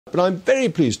But I'm very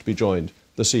pleased to be joined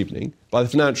this evening by the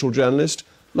financial journalist,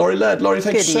 Laurie Laird. Laurie,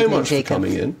 thank you so much for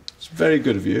coming in. It's very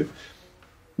good of you.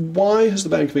 Why has the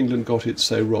Bank of England got it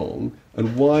so wrong,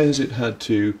 and why has it had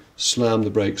to slam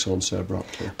the brakes on so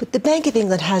abruptly? But the Bank of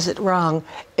England has it wrong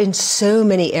in so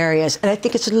many areas, and I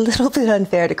think it's a little bit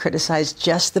unfair to criticize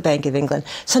just the Bank of England.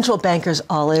 Central bankers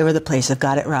all over the place have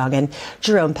got it wrong, and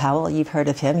Jerome Powell, you've heard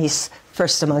of him, he's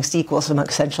first amongst equals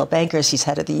amongst central bankers. He's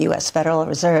head of the U.S. Federal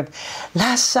Reserve.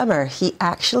 Last summer, he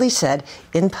actually said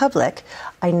in public,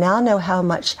 "I now know how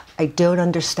much I don't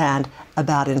understand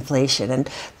about inflation." And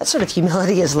that sort of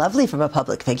humility is lovely from a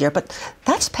public figure, but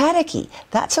that's panicky.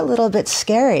 That's a little bit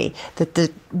scary that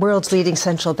the world's leading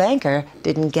central banker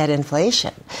didn't get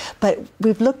inflation. But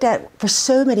we've looked at, for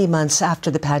so many months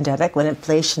after the pandemic, when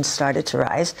inflation started to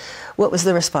rise, what was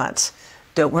the response?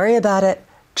 Don't worry about it.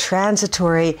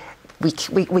 Transitory.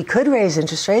 We could raise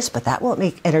interest rates, but that won't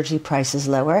make energy prices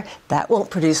lower. That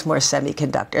won't produce more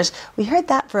semiconductors. We heard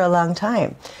that for a long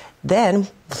time. Then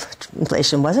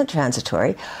inflation wasn't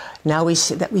transitory. Now we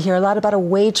see that we hear a lot about a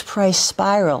wage price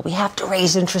spiral. We have to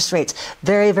raise interest rates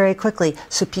very, very quickly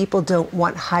so people don't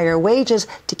want higher wages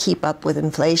to keep up with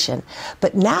inflation.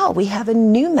 But now we have a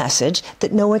new message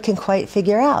that no one can quite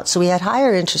figure out. So we had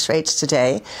higher interest rates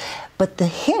today, but the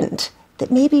hint that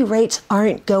maybe rates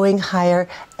aren't going higher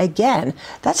again.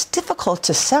 That's difficult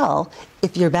to sell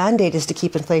if your mandate is to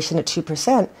keep inflation at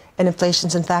 2% and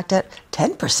inflation's in fact at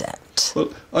 10%. Well,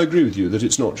 I agree with you that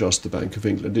it's not just the Bank of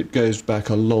England. It goes back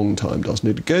a long time, doesn't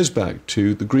it? It goes back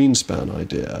to the Greenspan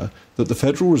idea that the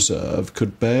Federal Reserve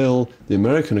could bail the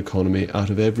American economy out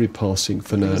of every passing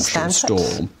financial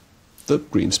storm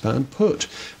that Greenspan put,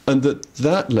 and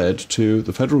that led to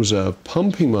the Federal Reserve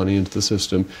pumping money into the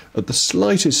system at the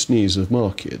slightest sneeze of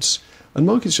markets, and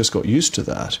markets just got used to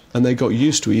that, and they got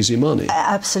used to easy money.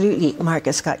 Absolutely,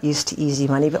 markets got used to easy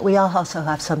money, but we also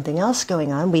have something else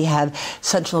going on. We have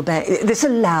central bank. This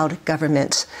allowed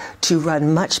governments to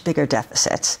run much bigger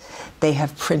deficits. They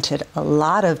have printed a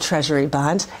lot of treasury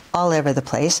bonds all over the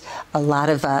place. A lot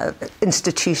of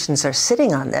institutions are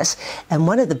sitting on this, and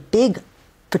one of the big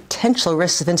potential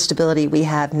risks of instability we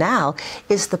have now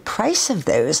is the price of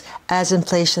those as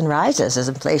inflation rises. As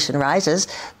inflation rises,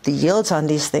 the yields on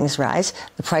these things rise,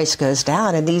 the price goes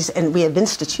down, and we have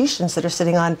institutions that are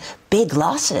sitting on big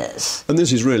losses. And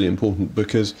this is really important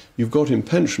because you've got in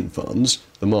pension funds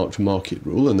the mark-to-market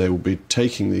rule, and they will be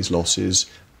taking these losses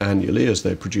annually as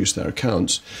they produce their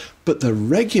accounts. But the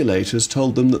regulators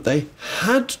told them that they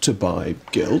had to buy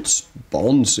gilts,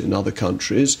 bonds in other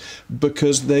countries,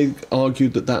 because they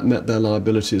argued that that met their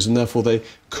liabilities, and therefore they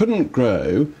couldn't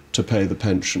grow to pay the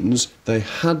pensions. They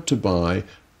had to buy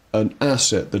an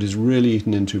asset that is really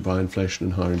eaten into by inflation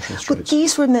and higher interest rates. But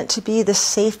these were meant to be the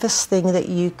safest thing that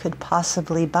you could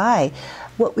possibly buy.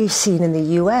 What we've seen in the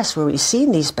U.S., where we've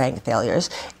seen these bank failures,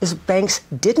 is banks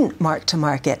didn't mark to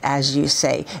market, as you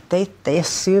say. They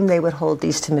assumed they would hold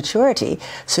these to maturity.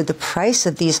 So the price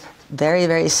of these very,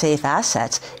 very safe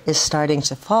assets is starting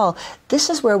to fall. This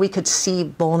is where we could see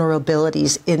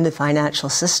vulnerabilities in the financial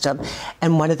system.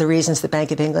 And one of the reasons the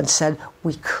Bank of England said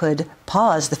we could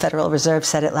pause, the Federal Reserve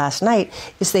said it last night,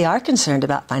 is they are concerned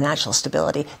about financial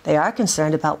stability. They are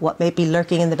concerned about what may be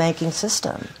lurking in the banking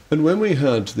system. And when we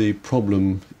had the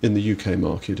problem in the UK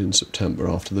market in September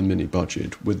after the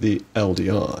mini-budget with the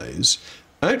LDIs,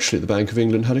 actually, the Bank of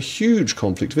England had a huge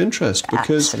conflict of interest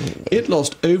because it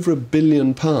lost over £1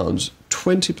 billion,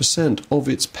 20% of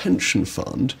its pension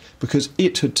fund, because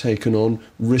it had taken on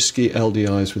risky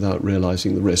LDIs without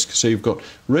realising the risk. So you've got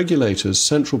regulators,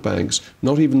 central banks,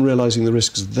 not even realising the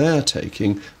risks they're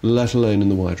taking, let alone in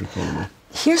the wider economy.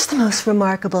 Here's the most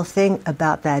remarkable thing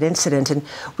about that incident, and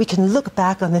we can look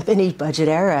back on the mini-budget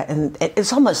era, and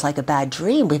it's almost like a bad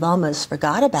dream. We've almost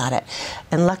forgot about it.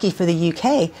 And lucky for the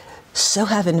UK, so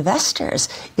have investors.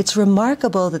 It's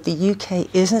remarkable that the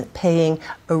UK isn't paying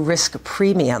a risk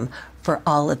premium for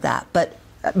all of that. But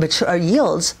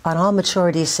yields on all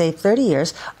maturities, say 30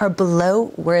 years, are below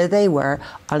where they were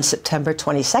on September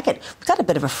 22nd. We've got a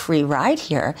bit of a free ride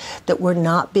here that we're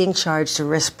not being charged a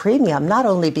risk premium, not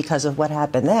only because of what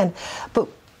happened then, but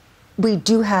we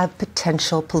do have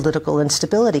potential political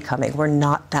instability coming. We're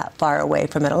not that far away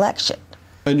from an election.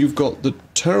 And you've got the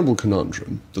terrible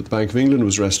conundrum that the Bank of England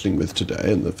was wrestling with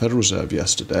today and the Federal Reserve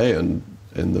yesterday, and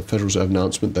in the Federal Reserve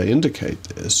announcement they indicate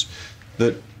this,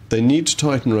 that they need to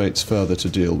tighten rates further to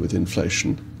deal with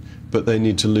inflation, but they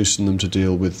need to loosen them to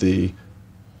deal with the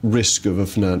risk of a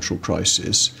financial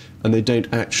crisis, and they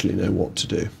don't actually know what to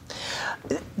do.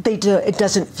 They do. It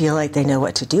doesn't feel like they know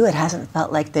what to do. It hasn't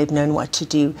felt like they've known what to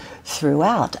do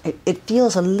throughout. It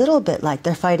feels a little bit like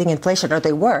they're fighting inflation, or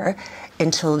they were,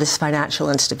 until this financial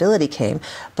instability came,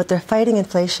 but they're fighting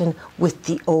inflation with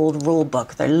the old rule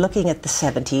book. They're looking at the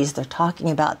 70s. They're talking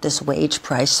about this wage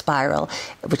price spiral,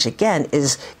 which again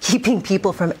is keeping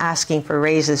people from asking for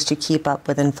raises to keep up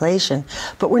with inflation.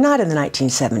 But we're not in the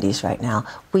 1970s right now.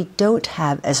 We don't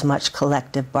have as much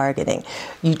collective bargaining.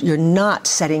 You're not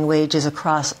setting wages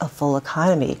across a full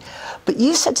economy. But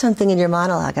you said something in your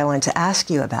monologue I wanted to ask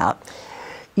you about.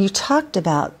 You talked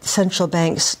about central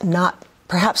banks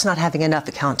perhaps not having enough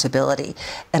accountability.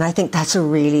 And I think that's a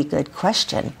really good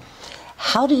question.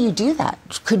 How do you do that?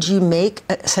 Could you make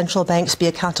central banks be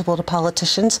accountable to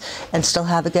politicians and still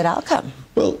have a good outcome?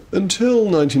 Well, until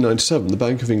 1997, the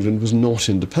Bank of England was not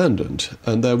independent.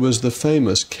 And there was the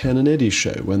famous Ken and Eddie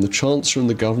show when the Chancellor and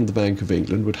the Governor of the Bank of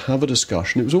England would have a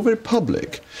discussion. It was all very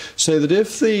public. So that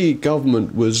if the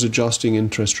government was adjusting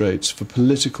interest rates for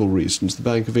political reasons, the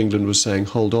Bank of England was saying,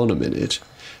 hold on a minute.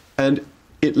 And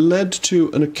it led to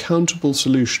an accountable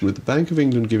solution with the Bank of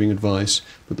England giving advice,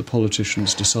 but the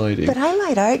politicians deciding. But I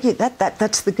might argue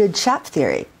that's the good chap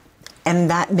theory, and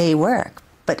that may work,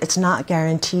 but it's not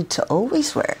guaranteed to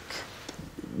always work.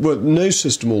 Well, no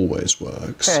system always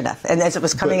works. Fair enough. And as it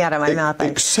was coming out of my mouth,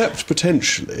 except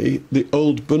potentially the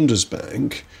old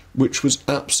Bundesbank, which was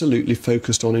absolutely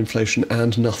focused on inflation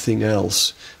and nothing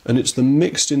else. And it's the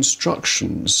mixed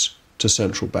instructions to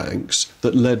central banks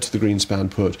that led to the Greenspan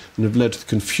put and have led to the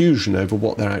confusion over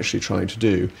what they're actually trying to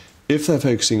do. If they're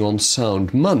focusing on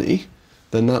sound money,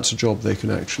 then that's a job they can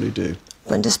actually do.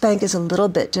 Bundesbank is a little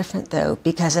bit different, though,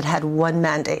 because it had one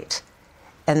mandate,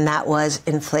 and that was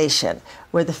inflation,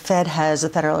 where the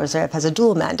Federal Reserve has a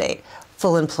dual mandate,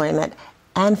 full employment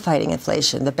and fighting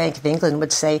inflation. The Bank of England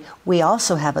would say, we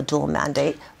also have a dual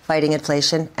mandate, fighting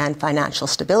inflation and financial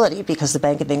stability, because the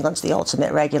Bank of England's the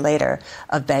ultimate regulator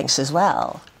of banks as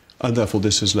well. And therefore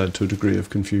this has led to a degree of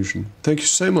confusion. Thank you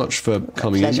so much for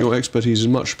coming in. Your expertise is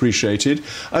much appreciated.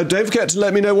 Don't forget to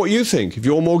let me know what you think. If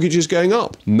your mortgage is going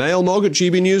up,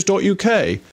 mailmog@gbnews.uk.